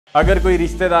अगर कोई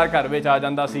रिश्तेदार घर में आ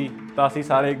जाता सी तो असी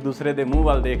सारे एक दूसरे के मूँह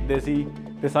वाल देखते सी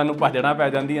ते सानू भजना पै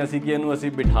जांदियां सी कि इहनूं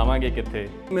असीं बिठावांगे कित्थे।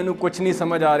 मैनूं कुछ नहीं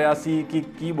समझ आ रहा सी कि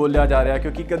की बोलिया जा रहा,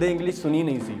 क्योंकि कदे इंग्लिश सुनी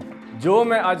नहीं सी। जो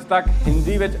मैं अज तक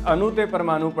हिंदी विच अणु ते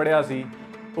परमाणु पढ़िया सी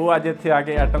वो अज इत्थे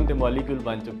आके एटम ते मॉलीक्यूल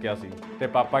बन चुक्या सी। ते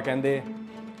पापा कहंदे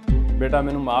बेटा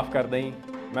मैनूं माफ़ कर दई,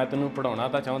 मैं तैनूं पढ़ाउणा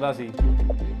तां चाहुंदा सी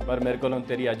पर मेरे को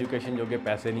तेरी एजुकेशन जोगे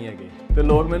पैसे नहीं है। तो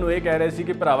लोग मैनूं ये कह रहे सी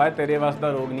कि भरावा तेरे वास दा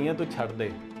रोग नहीं है, तू छड्ड दे,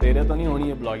 तेरे तो नहीं होनी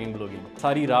है ब्लॉगिंग।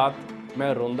 सारी रात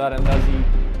मैं रोंदा रहिंदा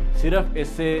सी सिर्फ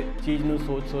इसे चीज़ नूं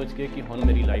सोच सोच के कि हुण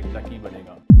मेरी लाइफ दा की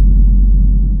बनेगा।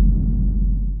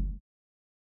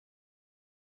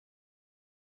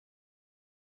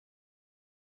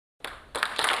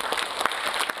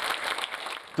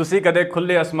 तुसीं कदे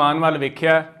खुले आसमान वाल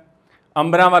वेखिया,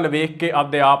 अंबरां वाल वेख के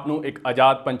आपदे आप नूं एक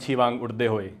आज़ाद पंछी वांग उड़दे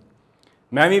होए।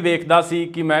 मैं भी वेखदा सी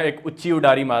कि मैं एक उच्ची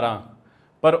उडारी मारां,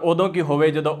 पर उदों की होवे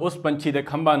जदों उस पंछी दे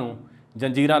खंभां नूं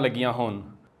जंजीरां लगियां होण,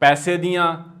 पैसे दियां,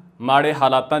 माड़े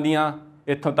हालातां दियां,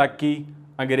 इत्थों तक कि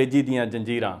अंग्रेजी दियां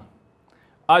जंजीरां।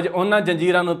 अज उन्हां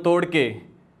जंजीरां नूं तोड़ के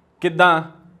किद्दां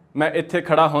मैं इत्थे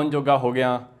खड़ा होण जोगा हो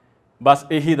गया, बस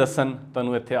यही दस्सण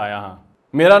तुहानूं इत्थे आया हाँ।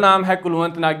 मेरा नाम है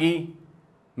कुलवंत नागी,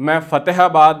 मैं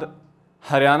फतेहाबाद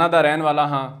हरियाणा का रहने वाला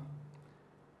हाँ।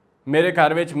 मेरे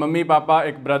घर में मम्मी पापा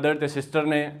एक ब्रदर ते सिस्टर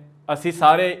ने, असी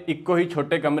सारे इक्को ही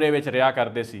छोटे कमरे में रहा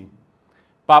करते सी।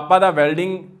 पापा का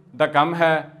वैल्डिंग का काम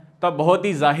है, तो बहुत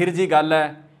ही जाहिर जी गल है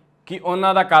कि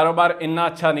उन्हों का कारोबार इन्ना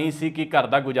अच्छा नहीं सी कि घर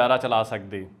का गुजारा चला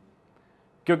सकते,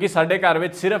 क्योंकि साडे घर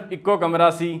में सिर्फ इक्को कमरा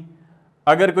सी।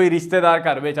 अगर कोई रिश्तेदार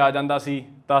घर में आ जाता सी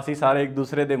तो असी सारे एक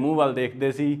दूसरे के मूँह वाल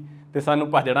देखते सी ते सानू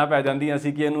भजना पै जांदियां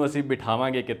सी कि इहनूं असीं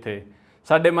बिठावांगे कित्थे।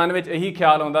 साडे मन में यही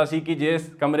ख्याल आउंदा सी कि जे इस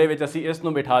कमरे में असीं इस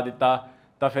नूं बिठा दिता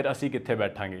तो फिर असीं कित्थे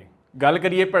बैठांगे। गल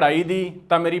करिए पढ़ाई दी,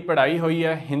 तो मेरी पढ़ाई हुई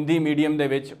है हिंदी मीडियम दे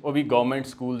विच, वो भी गवर्नमेंट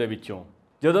स्कूल दे विचों।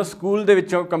 जदों स्कूल दे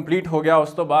विचों कंप्लीट हो गया,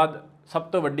 उस तो बाद सब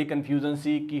तो वड्डी कन्फ्यूजन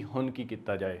सी कि हुण की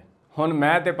कीता जाए। हुण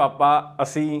मैं ते पापा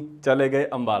असीं चले गए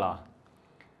अंबाला,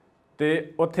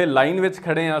 ते उत्थे लाइन विच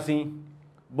खड़े हाँ असीं।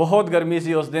 बहुत गर्मी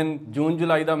सी उस दिन, जून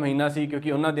जुलाई का महीना सी,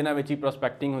 क्योंकि उन्होंने दिनों में ही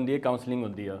प्रोस्पैक्टिंग होंदी है, काउंसलिंग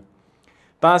होंदी है।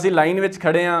 तो असीं लाइन विच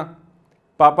खड़े हाँ।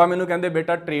 पापा मैनूं कहंदे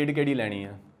बेटा ट्रेड किहड़ी लैनी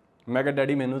है। मैं कहा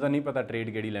डैडी मैनूं तां नहीं पता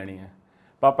ट्रेड किहड़ी लैनी है।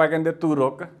 पापा कहंदे तू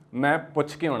रुक, मैं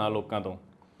पुछ के आउणा लोकां तों।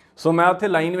 सो मैं उत्थे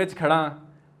लाइन विच खड़ा।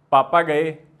 पापा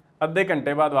गए, अद्धे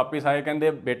घंटे बाद वापस आए,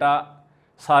 कहंदे बेटा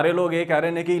सारे लोग ये कह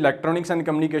रहे हैं कि इलैक्ट्रॉनिक्स एंड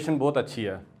कम्यूनीकेशन बहुत अच्छी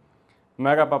है।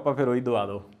 मैं कहा पापा फिर वही दवा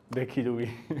दो, देखी जूगी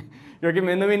क्योंकि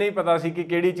मैनू भी नहीं पता सी कि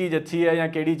केड़ी चीज़ अच्छी है या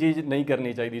केड़ी चीज़ नहीं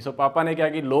करनी चाहिए। सो पापा ने कहा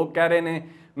कि लोग कह रहे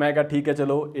हैं, मैं कहा ठीक है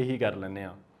चलो यही कर लें।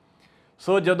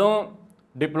 सो जदों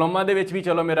डिप्लोमा दे विच भी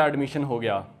चलो मेरा एडमिशन हो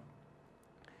गया,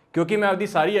 क्योंकि मैं अपनी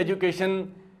सारी एजुकेशन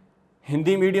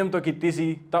हिंदी मीडियम तो की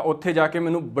सी, तो उत्थे जाके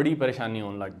मैनू बड़ी परेशानी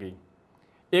होने लग गई।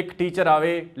 एक टीचर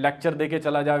आवे लैक्चर दे के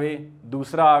चला जाए,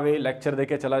 दूसरा आवे लैक्चर दे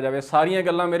के चला जाए, सारियां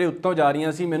गल्लां मेरे उत्तों जा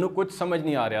रही सी, मैनू कुछ समझ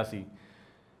नहीं आ रहा सी।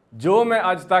 जो मैं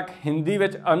अज तक हिंदी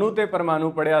विच अणु ते परमाणु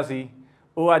पढ़िया सी,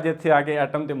 वो अज इत्थे आके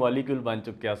एटम ते मॉलीक्यूल बन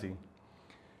चुक्या सी।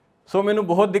 सो मैनू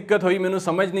बहुत दिक्कत हुई, मैनू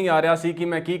समझ नहीं आ रहा सी कि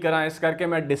मैं की करा। इस करके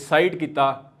मैं डिसाइड किया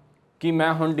कि मैं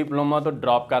हुण डिप्लोमा तो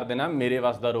ड्रॉप कर देना, मेरे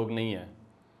वास दा रोग नहीं है।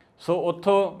 सो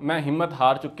उत्थों मैं हिम्मत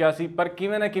हार चुक्या सी, पर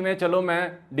किवें ना किवें चलो मैं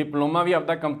डिप्लोमा भी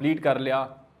आपदा कंप्लीट कर लिया।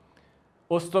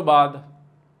 उस तो बाद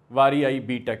वारी आई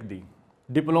बीटैक दी।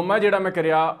 डिप्लोमा जिहड़ा मैं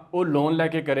करिया वो लोन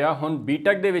लैके करिया। हुण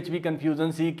बीटैक दे विच भी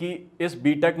कन्फ्यूजन सी कि इस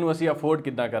बीटैक नूं असीं अफोर्ड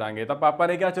किद्दां करांगे। तो पापा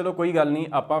ने कहा चलो कोई गल नहीं,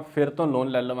 आपां फिर तो लोन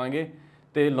लै लवांगे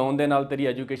ते लोन दे नाल तेरी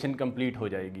एजुकेशन कंप्लीट हो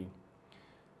जाएगी।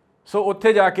 सो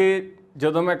उत्थे जाके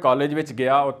जदों मैं कॉलेज विच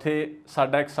गया, उत्थे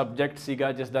साडा एक सबजैक्ट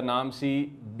सीगा जिसदा नाम सी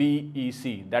BEC,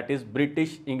 that is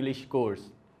British English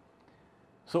course.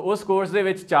 सो उस कोर्स दे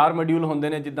विच 4 मॉड्यूल होंदे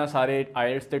ने, जिद्दां सारे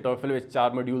आईएलटीएस ते टॉफल विच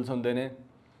 4 मॉड्यूल्स होंदे ने।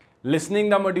 लिसनिंग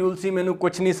का मॉड्यूल सी, मैनू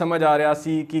कुछ नहीं समझ आ रहा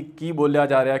सी कि की बोलिया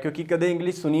जा रहा, क्योंकि कदे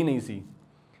इंग्लिश सुनी नहीं सी।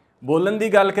 बोलन की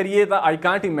गल करिए तो आई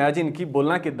कांट इमैजिन कि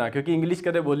बोलना किद्दां, क्योंकि इंग्लिश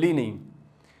कदे बोली नहीं।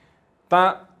 तो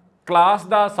क्लास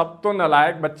का सब तो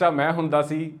नलायक बच्चा मैं हुंदा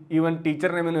सी। ईवन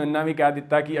टीचर ने मैनू इन्ना भी कह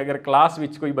दिता कि अगर क्लास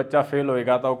विच कोई बच्चा फेल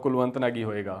होएगा तो वह कुलवंत नागी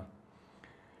होएगा।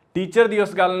 टीचर की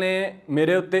उस गल ने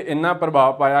मेरे उत्ते इन्ना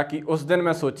प्रभाव पाया कि उस दिन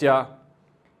मैं सोचा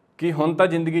कि हुण तां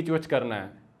जिंदगी च कुछ करना है,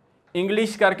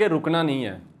 इंग्लिश करके रुकना नहीं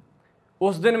है।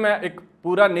 उस दिन मैं एक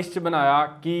पूरा निश्चय बनाया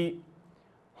कि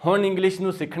हुण इंग्लिश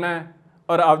नूं सीखना है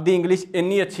और आपदी इंग्लिश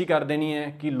इन्नी अच्छी कर देनी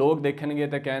है कि लोग देखेंगे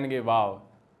तो कहेंगे वाह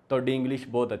तुहाडी इंग्लिश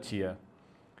बहुत अच्छी है।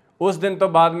 उस दिन तो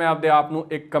बाद मैं आपदे आप नूं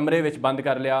एक कमरे विच बंद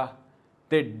कर लिया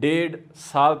तो 1.5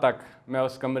 साल तक मैं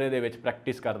उस कमरे दे विच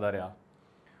प्रैक्टिस करता रहा।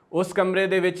 उस कमरे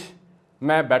दे विच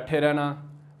मैं बैठे रहना,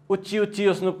 ਉੱਚੀ ਉੱਚੀ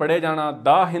ਉਸ ਨੂੰ ਪੜ੍ਹੇ ਜਾਣਾ।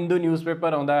 ਦਾ ਹਿੰਦੂ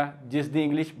ਨਿਊਜ਼ਪੇਪਰ ਆਉਂਦਾ ਜਿਸ ਦੀ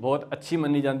ਇੰਗਲਿਸ਼ ਬਹੁਤ ਅੱਛੀ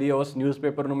ਮੰਨੀ ਜਾਂਦੀ ਹੈ, ਉਸ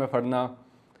ਨਿਊਜ਼ਪੇਪਰ ਨੂੰ ਮੈਂ ਫੜਨਾ,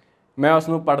 ਮੈਂ ਉਸ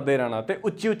ਨੂੰ ਪੜ੍ਹਦੇ ਰਹਿਣਾ ਤੇ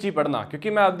ਉੱਚੀ ਉੱਚੀ ਪੜ੍ਹਨਾ, ਕਿਉਂਕਿ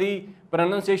ਮੈਂ ਆਪਦੀ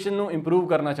ਪ੍ਰੋਨਾਂਸੀਏਸ਼ਨ ਨੂੰ ਇੰਪਰੂਵ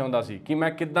ਕਰਨਾ ਚਾਹੁੰਦਾ ਸੀ ਕਿ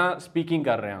ਮੈਂ ਕਿੱਦਾਂ ਸਪੀਕਿੰਗ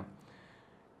ਕਰ ਰਿਹਾ।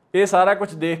 ਇਹ ਸਾਰਾ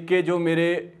ਕੁਝ ਦੇਖ ਕੇ ਜੋ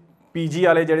ਮੇਰੇ ਪੀਜੀ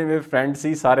ਵਾਲੇ ਜਿਹੜੇ ਮੇਰੇ ਫਰੈਂਡ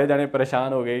ਸੀ ਸਾਰੇ ਜਾਣੇ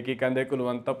ਪਰੇਸ਼ਾਨ ਹੋ ਗਏ ਕਿ ਕਹਿੰਦੇ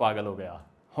ਕੁਲਵੰਤ ਤਾਂ ਪਾਗਲ ਹੋ ਗਿਆ।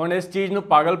 ਹੁਣ ਇਸ ਚੀਜ਼ ਨੂੰ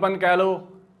ਪਾਗਲਪਨ ਕਹਿ ਲਓ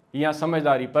ਜਾਂ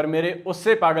ਸਮਝਦਾਰੀ, ਪਰ ਮੇਰੇ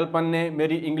ਉਸੇ ਪਾਗਲਪਨ ਨੇ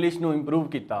ਮੇਰੀ ਇੰਗਲਿਸ਼ ਨੂੰ ਇੰਪਰੂਵ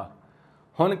ਕੀਤਾ।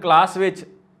 ਹੁਣ ਕਲਾਸ ਵਿੱਚ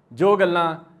ਜੋ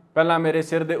ਗੱਲਾਂ ਪਹਿਲਾਂ ਮੇਰੇ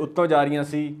ਸਿਰ ਦੇ ਉੱਤੋਂ ਜਾ ਰਹੀਆਂ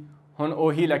ਸੀ, ਹੁਣ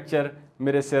ਉਹੀ ਲੈਕਚਰ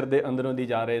ਮੇਰੇ ਸਿਰ ਦੇ ਅੰਦਰੋਂ ਦੀ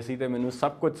ਜਾ ਰਹੇ ਸੀ ਤੇ ਮੈਨੂੰ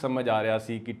ਸਭ ਕੁਝ ਸਮਝ ਆ ਰਿਹਾ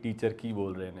ਸੀ ਕਿ ਟੀਚਰ ਕੀ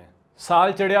ਬੋਲ ਰਹੇ ਨੇ।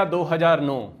 ਸਾਲ ਚੜ੍ਹਿਆ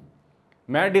 2009,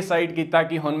 ਮੈਂ ਡਿਸਾਈਡ ਕੀਤਾ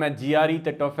ਕਿ ਹੁਣ ਮੈਂ GRE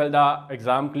ਤੇ ਟੋਫਲ ਦਾ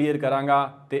ਐਗਜ਼ਾਮ ਕਲੀਅਰ ਕਰਾਂਗਾ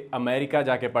ਤੇ ਅਮਰੀਕਾ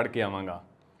ਜਾ ਕੇ ਪੜ੍ਹ ਕੇ ਆਵਾਂਗਾ।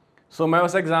 ਸੋ ਮੈਂ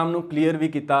ਉਸ ਐਗਜ਼ਾਮ ਨੂੰ ਕਲੀਅਰ ਵੀ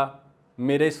ਕੀਤਾ।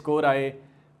 ਮੇਰੇ ਸਕੋਰ ਆਏ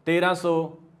 1300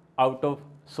 ਆਊਟ ਆਫ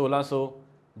 1600।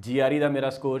 GRE ਦਾ ਮੇਰਾ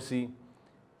ਸਕੋਰ ਸੀ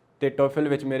ਤੇ ਟੋਫਲ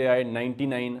ਵਿੱਚ ਮੇਰੇ ਆਏ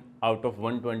 99 ਆਊਟ ਆਫ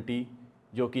 120,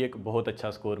 ਜੋ ਕਿ ਇੱਕ ਬਹੁਤ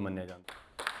ਅੱਛਾ ਸਕੋਰ ਮੰਨਿਆ ਜਾਂਦਾ।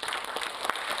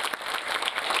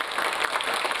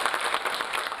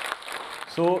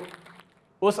 ਸੋ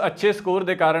ਉਸ ਅੱਛੇ ਸਕੋਰ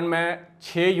ਦੇ ਕਾਰਨ ਮੈਂ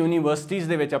 6 ਯੂਨੀਵਰਸਿਟੀਜ਼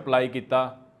ਦੇ ਵਿੱਚ ਅਪਲਾਈ ਕੀਤਾ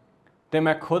ਤੇ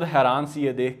ਮੈਂ ਖੁਦ ਹੈਰਾਨ ਸੀ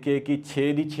ਇਹ ਦੇਖ ਕੇ ਕਿ 6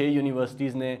 ਦੀ 6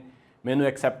 ਯੂਨੀਵਰਸਿਟੀਜ਼ ਨੇ ਮੈਨੂੰ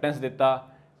ਐਕਸੈਪਟੈਂਸ ਦਿੱਤਾ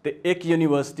ਤੇ ਇੱਕ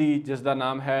ਯੂਨੀਵਰਸਿਟੀ ਜਿਸ ਦਾ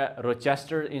ਨਾਮ ਹੈ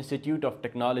ਰੋਚੈਸਟਰ ਇੰਸਟੀਚਿਊਟ ਆਫ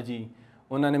ਟੈਕਨੋਲੋਜੀ,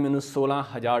 ਉਹਨਾਂ ਨੇ ਮੈਨੂੰ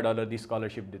 $16,000 ਦੀ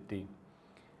ਸਕਾਲਰਸ਼ਿਪ ਦਿੱਤੀ।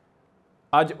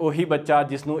 ਅੱਜ ਉਹੀ ਬੱਚਾ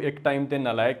ਜਿਸ ਨੂੰ ਇੱਕ ਟਾਈਮ ਤੇ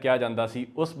ਨਾਲਾਇਕ ਕਿਹਾ ਜਾਂਦਾ ਸੀ,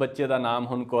 ਉਸ ਬੱਚੇ ਦਾ ਨਾਮ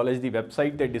ਹੁਣ ਕਾਲਜ ਦੀ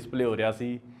ਵੈਬਸਾਈਟ ਤੇ ਡਿਸਪਲੇ ਹੋ ਰਿਹਾ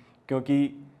ਸੀ, ਕਿਉਂਕਿ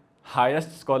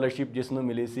ਹਾਈਐਸਟ ਸਕਾਲਰਸ਼ਿਪ ਜਿਸ ਨੂੰ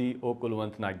ਮਿਲੀ ਸੀ ਉਹ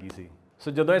ਕੁਲਵੰਤ ਨਾਗੀ ਸੀ।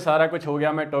 ਸੋ ਜਦੋਂ ਇਹ ਸਾਰਾ ਕੁਝ ਹੋ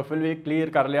ਗਿਆ, ਮੈਂ ਟੋਫਲ ਵੀ ਕਲੀਅਰ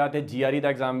ਕਰ ਲਿਆ ਤੇ GRE ਦਾ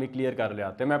ਐਗਜ਼ਾਮ ਵੀ ਕਲੀਅਰ ਕਰ ਲਿਆ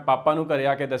ਤੇ ਮੈਂ ਪਾਪਾ ਨੂੰ ਘਰੇ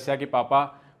ਆ ਕੇ ਦੱਸਿਆ ਕਿ ਪਾਪਾ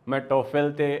ਮੈਂ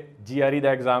ਟੋਫਲ ਤੇ GRE ਦਾ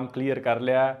ਐਗਜ਼ਾਮ ਕਲੀਅਰ ਕਰ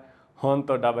ਲਿਆ, ਹੁਣ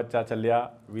ਤੁਹਾਡਾ ਬੱਚਾ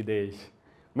ਚੱਲਿਆ ਵਿਦੇਸ਼।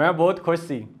 ਮੈਂ ਬਹੁਤ ਖੁਸ਼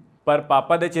ਸੀ, ਪਰ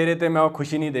ਪਾਪਾ ਦੇ ਚਿਹਰੇ ਤੇ ਮੈਂ ਉਹ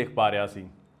ਖੁਸ਼ੀ ਨਹੀਂ ਦੇਖ ਪਾ ਰਿਹਾ ਸੀ,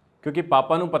 ਕਿਉਂਕਿ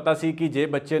ਪਾਪਾ ਨੂੰ ਪਤਾ ਸੀ ਕਿ ਜੇ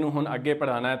ਬੱਚੇ ਨੂੰ ਹੁਣ ਅੱਗੇ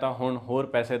ਪੜ੍ਹਾਉਣਾ ਹੈ ਤਾਂ ਹੁਣ ਹੋਰ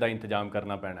ਪੈਸੇ ਦਾ ਇੰਤਜ਼ਾਮ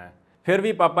ਕਰਨਾ ਪੈਣਾ ਹੈ। ਫਿਰ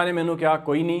ਵੀ ਪਾਪਾ ਨੇ ਮੈਨੂੰ ਕਿਹਾ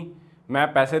ਕੋਈ ਨਹੀਂ, ਮੈਂ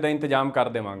ਪੈਸੇ ਦਾ ਇੰਤਜ਼ਾਮ ਕਰ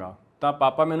ਦੇਵਾਂਗਾ। ਤਾਂ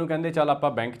ਪਾਪਾ ਮੈਨੂੰ ਕਹਿੰਦੇ ਚੱਲ ਆਪਾਂ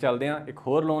ਬੈਂਕ ਚੱਲਦੇ ਹਾਂ, ਇੱਕ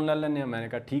ਹੋਰ ਲੋਨ ਲੈ ਲੈਂਦੇ ਹਾਂ। ਮੈंने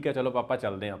ਕਿਹਾ ਠੀਕ ਹੈ ਚਲੋ ਪਾਪਾ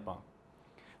ਚੱਲਦੇ ਹਾਂ ਆਪਾਂ।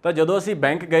 ਤਾਂ ਜਦੋਂ ਅਸੀਂ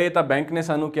ਬੈਂਕ ਗਏ ਤਾਂ ਬੈਂਕ ਨੇ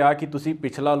ਸਾਨੂੰ ਕਿਹਾ ਕਿ ਤੁਸੀਂ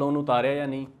ਪਿਛਲਾ ਲੋਨ ਉਤਾਰਿਆ ਜਾਂ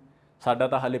ਨਹੀਂ, ਸਾਡਾ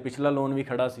ਤਾਂ ਹਾਲੇ ਪਿਛਲਾ ਲੋਨ ਵੀ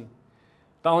ਖੜਾ ਸੀ।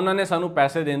 ਤਾਂ ਉਹਨਾਂ ਨੇ ਸਾਨੂੰ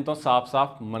ਪੈਸੇ ਦੇਣ ਤੋਂ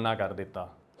ਸਾਫ਼-ਸਾਫ਼ ਮਨਾ ਕਰ ਦਿੱਤਾ।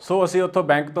 ਸੋ ਅਸੀਂ ਉੱਥੋਂ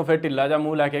ਬੈਂਕ ਤੋਂ ਫਿਰ ਢਿੱਲਾ ਜਿਹਾ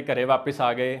ਮੂੰਹ ਲੈ ਕੇ ਘਰੇ ਵਾਪਸ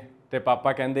ਆ ਗਏ ਤੇ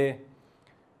ਪਾਪਾ ਕਹਿੰਦੇ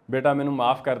ਬੇਟਾ ਮੈਨੂੰ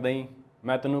ਮਾफ़ ਕਰ ਦੇਈਂ,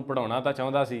 ਮੈਂ ਤੈਨੂੰ ਪੜ੍ਹਾਉਣਾ ਤਾਂ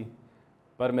ਚਾਹੁੰਦਾ ਸੀ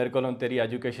ਪਰ ਮੇਰੇ ਕੋਲ ਹੁਣ ਤੇਰੀ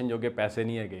ਐਜੂਕੇਸ਼ਨ ਜੋਗੇ ਪੈਸੇ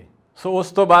ਨਹੀਂ ਹੈਗੇ। ਸੋ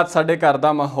ਉਸ ਤੋਂ ਬਾਅਦ ਸਾਡੇ ਘਰ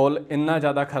ਦਾ ਮਾਹੌਲ ਇੰਨਾ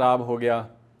ਜ਼ਿਆਦਾ ਖਰਾਬ ਹੋ ਗਿਆ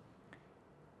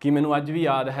ਕਿ ਮੈਨੂੰ ਅੱਜ ਵੀ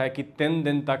ਯਾਦ ਹੈ ਕਿ 3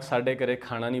 ਦਿਨ ਤੱਕ ਸਾਡੇ ਘਰੇ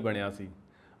ਖਾਣਾ ਨਹੀਂ ਬਣਿਆ ਸੀ।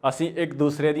 ਅਸੀਂ ਇੱਕ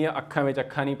ਦੂਸਰੇ ਦੀਆਂ ਅੱਖਾਂ ਵਿੱਚ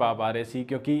ਅੱਖਾਂ ਨਹੀਂ ਪਾ ਰਹੇ ਸੀ,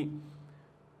 ਕਿਉਂਕਿ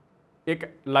ਇੱਕ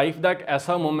ਲਾਈਫ ਦਾ ਇੱਕ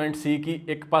ਐਸਾ ਮੂਮੈਂਟ ਸੀ ਕਿ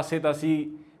ਇੱਕ ਪਾਸੇ ਤਾਂ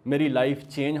ਮੇਰੀ ਲਾਈਫ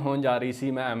ਚੇਂਜ ਹੋਣ ਜਾ ਰਹੀ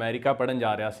ਸੀ, ਮੈਂ ਅਮਰੀਕਾ ਪੜ੍ਹਨ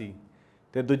ਜਾ ਰਿਹਾ ਸੀ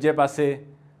ਤੇ ਦੂਜੇ ਪਾਸੇ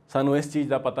ਸਾਨੂੰ ਇਸ ਚੀਜ਼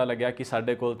ਦਾ ਪਤਾ ਲੱਗਿਆ ਕਿ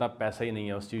ਸਾਡੇ ਕੋਲ ਤਾਂ ਪੈਸਾ ਹੀ ਨਹੀਂ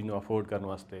ਹੈ ਉਸ ਚੀਜ਼ ਨੂੰ ਅਫੋਰਡ ਕਰਨ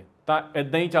ਵਾਸਤੇ। ਤਾਂ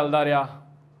ਇੱਦਾਂ ਹੀ ਚੱਲਦਾ ਰਿਹਾ,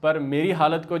 ਪਰ ਮੇਰੀ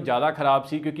ਹਾਲਤ ਕੁਝ ਜ਼ਿਆਦਾ ਖਰਾਬ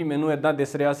ਸੀ ਕਿਉਂਕਿ ਮੈਨੂੰ ਇੱਦਾਂ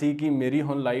ਦਿਸ ਰਿਹਾ ਸੀ ਕਿ ਮੇਰੀ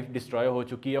ਹੁਣ ਲਾਈਫ ਡਿਸਟਰੋਏ ਹੋ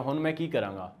ਚੁੱਕੀ ਹੈ, ਹੁਣ ਮੈਂ ਕੀ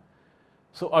ਕਰਾਂਗਾ।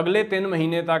 ਸੋ ਅਗਲੇ 3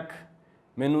 ਮਹੀਨੇ ਤੱਕ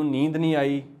ਮੈਨੂੰ ਨੀਂਦ ਨਹੀਂ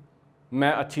ਆਈ,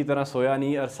 ਮੈਂ ਅੱਛੀ ਤਰ੍ਹਾਂ ਸੋਇਆ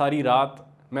ਨਹੀਂ ਔਰ ਸਾਰੀ ਰਾਤ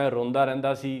ਮੈਂ ਰੋਂਦਾ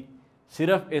ਰਹਿੰਦਾ ਸੀ,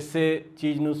 ਸਿਰਫ ਇਸੇ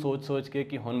ਚੀਜ਼ ਨੂੰ ਸੋਚ ਕੇ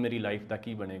ਕਿ ਹੁਣ ਮੇਰੀ ਲਾਈਫ ਦਾ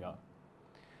ਕੀ ਬਣੇਗਾ।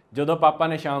 ਜਦੋਂ ਪਾਪਾ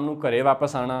ਨੇ ਸ਼ਾਮ ਨੂੰ ਘਰੇ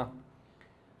ਵਾਪਸ ਆਉਣਾ,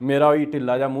 ਮੇਰਾ ਉਹੀ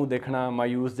ਢਿੱਲਾ ਜਿਹਾ ਮੂੰਹ ਦੇਖਣਾ,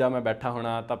 ਮਾਯੂਸ ਜਿਹਾ ਮੈਂ ਬੈਠਾ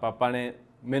ਹੋਣਾ, ਤਾਂ ਪਾਪਾ ਨੇ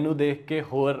ਮੈਨੂੰ ਦੇਖ ਕੇ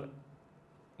ਹੋਰ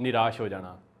ਨਿਰਾਸ਼ ਹੋ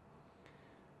ਜਾਣਾ।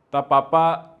 ਤਾਂ ਪਾਪਾ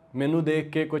ਮੈਨੂੰ ਦੇਖ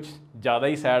ਕੇ ਕੁਝ ਜ਼ਿਆਦਾ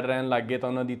ਹੀ ਸੈਡ ਰਹਿਣ ਲੱਗ ਗਏ, ਤਾਂ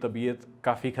ਉਹਨਾਂ ਦੀ ਤਬੀਅਤ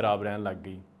ਕਾਫੀ ਖਰਾਬ ਰਹਿਣ ਲੱਗ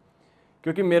ਗਈ,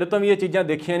 ਕਿਉਂਕਿ ਮੇਰੇ ਤੋਂ ਵੀ ਇਹ ਚੀਜ਼ਾਂ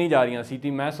ਦੇਖੀਆਂ ਨਹੀਂ ਜਾ ਰਹੀਆਂ ਸੀ।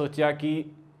 ਤੇ ਮੈਂ ਸੋਚਿਆ ਕਿ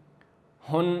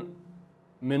ਹੁਣ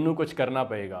ਮੈਨੂੰ ਕੁਝ ਕਰਨਾ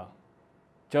ਪਏਗਾ।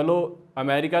 ਚਲੋ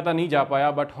ਅਮਰੀਕਾ ਤਾਂ ਨਹੀਂ ਜਾ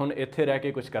ਪਾਇਆ, ਬਟ ਹੁਣ ਇੱਥੇ ਰਹਿ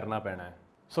ਕੇ ਕੁਝ ਕਰਨਾ ਪੈਣਾ ਹੈ।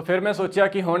 ਸੋ ਫਿਰ ਮੈਂ ਸੋਚਿਆ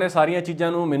ਕਿ ਹੁਣ ਇਹ ਸਾਰੀਆਂ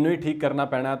ਚੀਜ਼ਾਂ ਨੂੰ ਮੈਨੂੰ ਹੀ ਠੀਕ ਕਰਨਾ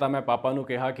ਪੈਣਾ। ਤਾਂ ਮੈਂ ਪਾਪਾ ਨੂੰ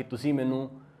ਕਿਹਾ ਕਿ ਤੁਸੀਂ ਮੈਨੂੰ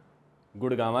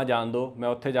ਗੁੜਗਾਵਾਂ ਜਾਣ ਦਿਓ, ਮੈਂ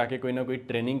ਉੱਥੇ ਜਾ ਕੇ ਕੋਈ ਨਾ ਕੋਈ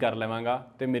ਟ੍ਰੇਨਿੰਗ ਕਰ ਲਵਾਂਗਾ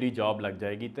ਤੇ ਮੇਰੀ ਜੌਬ ਲੱਗ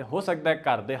ਜਾਏਗੀ ਤੇ ਹੋ ਸਕਦਾ ਹੈ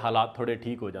ਘਰ ਦੇ ਹਾਲਾਤ ਥੋੜ੍ਹੇ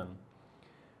ਠੀਕ ਹੋ ਜਾਣ।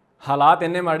 ਹਾਲਾਤ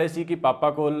ਇੰਨੇ ਮਾੜੇ ਸੀ ਕਿ ਪਾਪਾ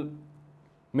ਕੋਲ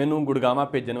ਮੈਨੂੰ ਗੁੜਗਾਵਾਂ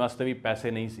ਭੇਜਣ ਵਾਸਤੇ ਵੀ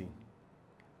ਪੈਸੇ ਨਹੀਂ ਸੀ।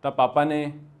 ਤਾਂ ਪਾਪਾ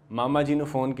ਨੇ ਮਾਮਾ ਜੀ ਨੂੰ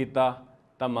ਫ਼ੋਨ ਕੀਤਾ,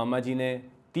 ਤਾਂ ਮਾਮਾ ਜੀ ਨੇ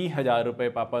 30,000 ਰੁਪਏ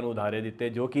ਪਾਪਾ ਨੂੰ ਉਧਾਰੇ ਦਿੱਤੇ,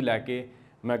 ਜੋ ਕਿ ਲੈ ਕੇ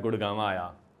ਮੈਂ ਗੁੜਗਾਵਾਂ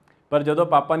ਆਇਆ। ਪਰ ਜਦੋਂ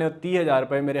ਪਾਪਾ ਨੇ ਉਹ 30,000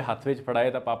 ਰੁਪਏ ਮੇਰੇ ਹੱਥ ਵਿੱਚ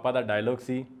ਫੜਾਏ ਤਾਂ ਪਾਪਾ ਦਾ ਡਾਇਲੋਗ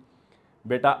ਸੀ,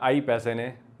 ਬੇਟਾ ਆਈ ਪੈਸੇ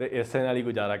ਨੇ ਤੇ ਇਸੇ ਨਾਲ ਹੀ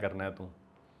ਗੁਜ਼ਾਰਾ ਕਰਨਾ ਹੈ ਤੂੰ।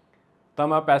 ਤਾਂ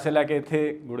ਮੈਂ ਪੈਸੇ ਲੈ ਕੇ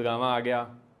ਇੱਥੇ ਗੁੜਗਾਵਾਂ ਆ ਗਿਆ।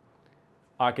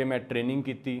 ਆ ਕੇ ਮੈਂ ਟ੍ਰੇਨਿੰਗ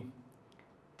ਕੀਤੀ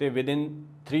ਤੇ ਵਿਦਿਨ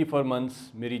 3-4 ਮੰਥਸ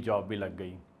ਮੇਰੀ ਜੌਬ ਵੀ ਲੱਗ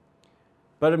ਗਈ।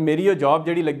 ਪਰ ਮੇਰੀ ਉਹ ਜੌਬ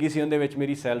ਜਿਹੜੀ ਲੱਗੀ ਸੀ ਉਹਦੇ ਵਿੱਚ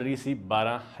ਮੇਰੀ ਸੈਲਰੀ ਸੀ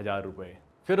 12,000 ਰੁਪਏ।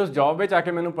 ਫਿਰ ਉਸ ਜੌਬ ਵਿੱਚ ਆ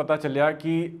ਕੇ ਮੈਨੂੰ ਪਤਾ ਚੱਲਿਆ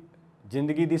ਕਿ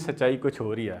ਜ਼ਿੰਦਗੀ ਦੀ ਸੱਚਾਈ ਕੁਝ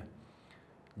ਹੋਰ ਹੀ ਹੈ।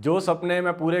 ਜੋ ਸੁਪਨੇ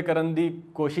ਮੈਂ ਪੂਰੇ ਕਰਨ ਦੀ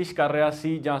ਕੋਸ਼ਿਸ਼ ਕਰ ਰਿਹਾ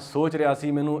ਸੀ ਜਾਂ ਸੋਚ ਰਿਹਾ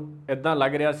ਸੀ, ਮੈਨੂੰ ਇੱਦਾਂ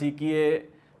ਲੱਗ ਰਿਹਾ ਸੀ ਕਿ ਇਹ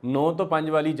 9 ਤੋਂ 5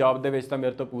 ਵਾਲੀ ਜੌਬ ਦੇ ਵਿੱਚ ਤਾਂ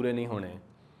ਮੇਰੇ ਤੋਂ ਪੂਰੇ ਨਹੀਂ ਹੋਣੇ।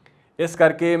 ਇਸ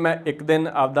ਕਰਕੇ ਮੈਂ ਇੱਕ ਦਿਨ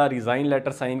ਆਪਦਾ ਰਿਜ਼ਾਈਨ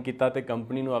ਲੈਟਰ ਸਾਈਨ ਕੀਤਾ ਤੇ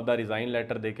ਕੰਪਨੀ ਨੂੰ ਆਪਦਾ ਰਿਜ਼ਾਈਨ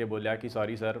ਲੈਟਰ ਦੇ ਕੇ ਬੋਲਿਆ ਕਿ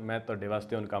ਸੌਰੀ ਸਰ, ਮੈਂ ਤੁਹਾਡੇ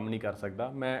ਵਾਸਤੇ ਹੁਣ ਕੰਮ ਨਹੀਂ ਕਰ ਸਕਦਾ,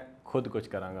 ਮੈਂ ਖੁਦ ਕੁਝ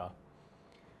ਕਰਾਂਗਾ।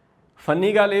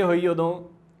 फनी गल ये हुई उदों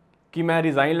कि मैं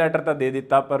रिज़ाइन लैटर तो दे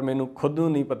दिता, पर मैनू खुद नूं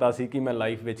नहीं पता सी कि मैं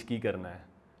लाइफ विच की करना है,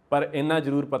 पर इन्ना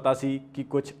जरूर पता सी कि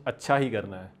कुछ अच्छा ही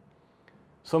करना है।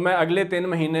 सो मैं अगले 3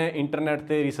 महीने इंटरनेट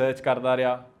पर रिसर्च करता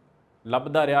रहा,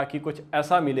 ਲੱਭਦਾ ਰਿਹਾ कि कुछ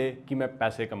ऐसा मिले कि मैं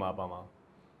पैसे कमा पावां।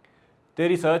 तो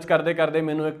रिसर्च करते करते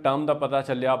मैनू एक टर्म का पता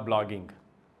चलिया, ब्लॉगिंग।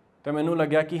 तो मैनू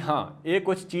लग्या कि हाँ, ये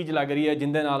कुछ चीज़ लग रही है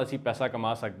जिंदे नाल असीं पैसा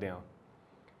कमा सकते हैं।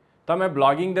 तो मैं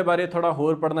ब्लॉगिंग के बारे थोड़ा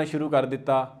होर पढ़ना शुरू कर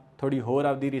दिता, थोड़ी होर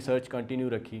आपदी रिसर्च कंटिन्यू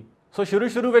रखी। सो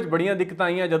शुरू में बड़ियां दिक्कतां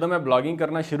आईयां। जदों मैं ब्लॉगिंग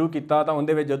करना शुरू किया तो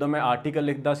उहदे विच जदों मैं आर्टिकल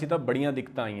लिखदा सी तो बड़ियां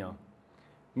दिक्कतां आईयां।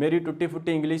 मेरी टुट्टी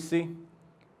फुट्टी इंग्लिश सी,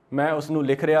 मैं उसनूं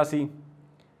लिख रहा सी।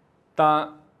 तो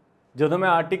ਜਦੋਂ मैं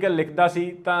आर्टिकल लिखता सी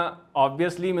तो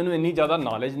ऑबवियसली मैनू इन्नी ज़्यादा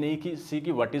नॉलेज नहीं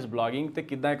कि वट इज़ ब्लॉगिंग तो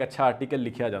किद्दां एक अच्छा आर्टिकल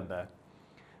लिखा जाता है।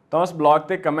 तो उस ब्लॉग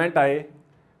ते कमेंट आए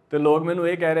तो लोग मैनू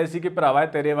ये कह रहे थे कि भरावा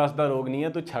तेरे वास दा रोग नहीं है,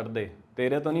 तू छड्ड दे,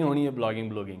 तेरे तो नहीं होनी है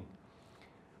ब्लॉगिंग।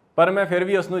 पर मैं फिर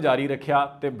भी उसनूं जारी रखिया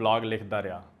तो ब्लॉग लिखता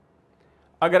रहा।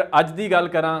 अगर अज की गल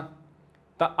करा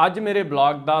तो अज मेरे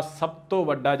ब्लॉग का सब तो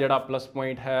वड्डा जिहड़ा प्लस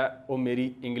पॉइंट है वो मेरी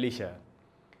इंग्लिश है।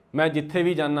 मैं जिथे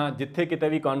भी जाना, जिथे किते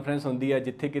भी कॉन्फ्रेंस होंदी है,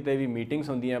 जिथे किते भी मीटिंग्स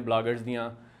होंदियां ब्लॉगर्स दियां,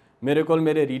 मेरे कोल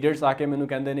मेरे रीडर्स आके मैनू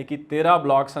कहंदे ने कि तेरा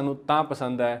ब्लॉग सानू तां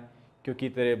पसंद है क्योंकि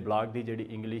तेरे ब्लॉग की जिहड़ी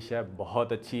इंग्लिश है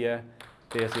बहुत अच्छी है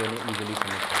तो असीं उहनूं ईजिली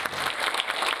समझ सकते हैं।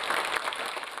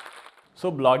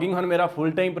 सो ब्लॉगिंग हुण मेरा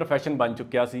फुल टाइम प्रोफैशन बन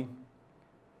चुकिया सी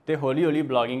ते हौली हौली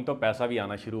ब्लॉगिंग तो पैसा भी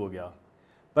आना शुरू हो गया।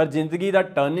 पर जिंदगी का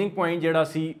टर्निंग पॉइंट जिहड़ा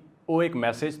सी वो एक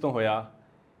मैसेज तो होया।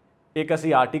 एक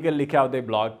असीं आर्टिकल लिखिया आपदे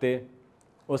ब्लॉग ते,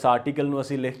 उस आर्टिकल नूं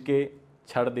असीं लिख के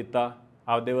छड़ दिता,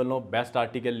 आपदे वल्लों बेस्ट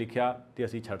आर्टिकल लिखिया तो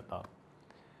असीं छड़ता।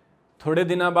 थोड़े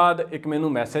दिनों बाद एक मैनू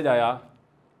मैसेज आया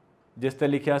जिस ते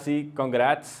लिखिया सी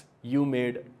कंग्रैट्स यू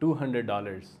मेड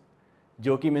 $200,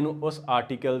 जो कि मैनू उस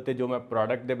आर्टिकल ते जो मैं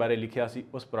प्रोडक्ट के बारे लिखिया सी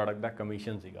उस प्रोडक्ट का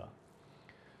कमीशन सीगा।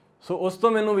 सो उस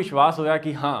तो मैनू विश्वास होया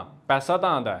कि हाँ पैसा तो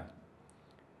आंदा है।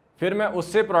 फिर मैं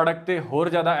उससे प्रोडक्ट ते होर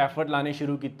ज़्यादा एफर्ट लाने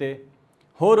शुरू किए,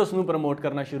 होर उसनूं प्रमोट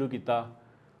करना शुरू किया।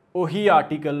 उही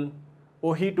आर्टिकल,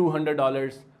 उही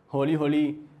 $200 हौली हौली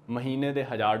महीने के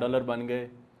 $1000 बन गए,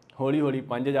 हौली हौली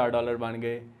 $5000 बन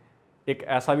गए। एक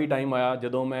ऐसा भी टाइम आया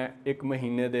जदों मैं एक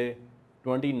महीने के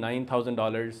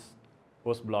 $29,000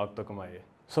 उस ब्लॉग तो कमाए।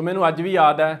 सो मैनू अज भी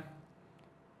याद है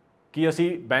कि असी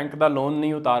बैंक का लोन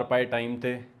नहीं उतार पाए टाइम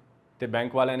ते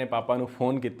बैंक वाले ने पापा नूं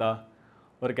फोन किया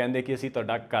और कहंदे कि असी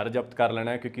तुहाडा घर जब्त कर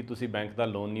लेना है क्योंकि तुसी बैंक का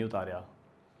लोन नहीं उतारिया।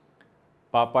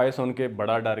 पापा ये सुन के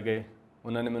बड़ा डर गए।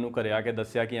 उन्होंने मैनू घरे आके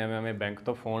दस्सिया कि एवें बैंक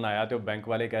तो फोन आया तो बैंक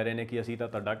वाले कह रहे हैं कि असी तो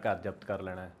तुहाडा घर जब्त कर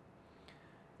लेना है।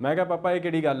 मैं कहा पापा ये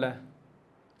किहड़ी गल है,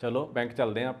 चलो बैंक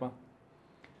चलते हैं आपां।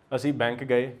 असी बैंक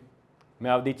गए,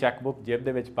 मैं आपदी चैकबुक जेब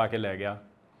दे विच पा के लै गया।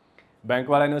 बैंक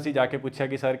वाले ने असी जाके पूछा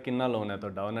कि सर कितना लोन है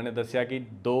तुहाडा। उन्होंने दस्सिया कि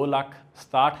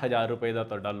 $2,67,000 का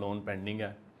तुहाडा लोन पेंडिंग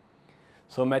है।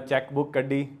 सो मैं चैकबुक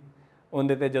कड्डी,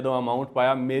 उहदे ते जदों अमाउंट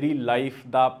पाया, मेरी लाइफ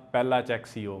का पहला चैक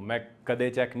सी वो। मैं कदे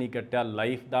चैक नहीं कट्टिया,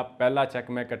 लाइफ का पहला चैक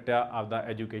मैं कट्टिया आपदा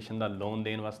एजुकेशन का लोन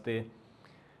देने वास्ते।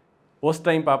 उस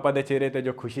टाइम पापा के चेहरे ते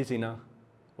जो खुशी सी ना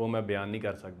वो मैं बयान नहीं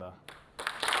कर सकता।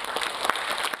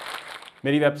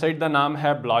 मेरी वैबसाइट का नाम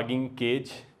है ब्लॉगिंग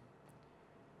केज,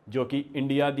 जो कि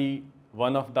इंडिया की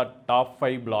one of the top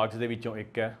 5 blogs दे विचों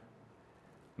एक है।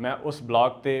 मैं उस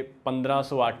ब्लॉग ते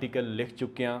 1500 आर्टिकल लिख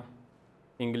चुकिया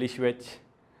इंग्लिश विच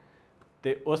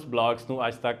ते उस ब्लॉग्स नूं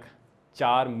अज तक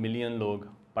 4 मिलियन लोग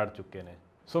पढ़ चुके हैं।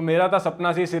 सो मेरा तो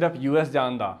सपना सी सिर्फ US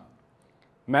जान दा।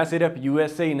 मैं सिर्फ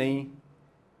USA ही नहीं,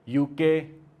 UK,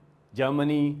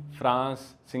 Germany, France,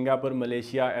 Singapore,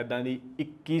 Malaysia इदां दी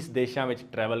 21 देशों में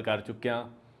ट्रैवल कर चुकिया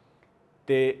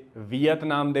ते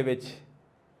Vietnam they which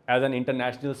as an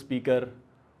international speaker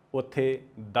उत्थे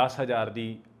 10,000 की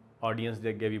ऑडियंस के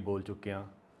अगे भी बोल चुके हाँ।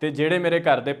 तो जेडे मेरे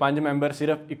घर के 5 मैंबर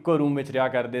सिर्फ इक्को रूम में रहा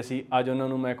करते सी, अज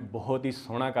उन्होंने मैं एक बहुत ही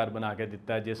सोहना घर बना के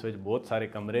दिता है जिस विच बहुत सारे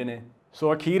कमरे ने। सो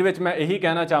अखीर में मैं यही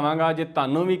कहना चाहांगा, जे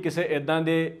तुहानूं भी किसी इदां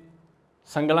दे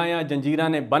संगलां या जंजीरां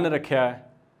ने बन रखिया है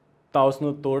तो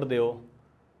उसनूं तोड़ दिओ,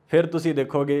 फिर तुसीं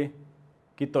देखोगे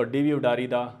कि तुहाडी भी उडारी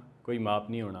का कोई माप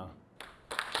नहीं होना।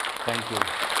 Thank you.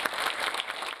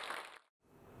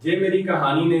 जे मेरी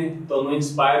कहानी ने तुहानूं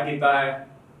इंस्पायर किया है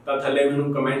तो थले मैनूं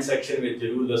कमेंट सैक्शन में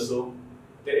जरूर दसो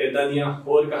ते इदां दीयां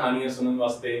होर कहानियां सुनने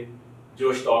वास्ते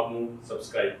जोश टॉक नूं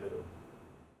सबसक्राइब करो।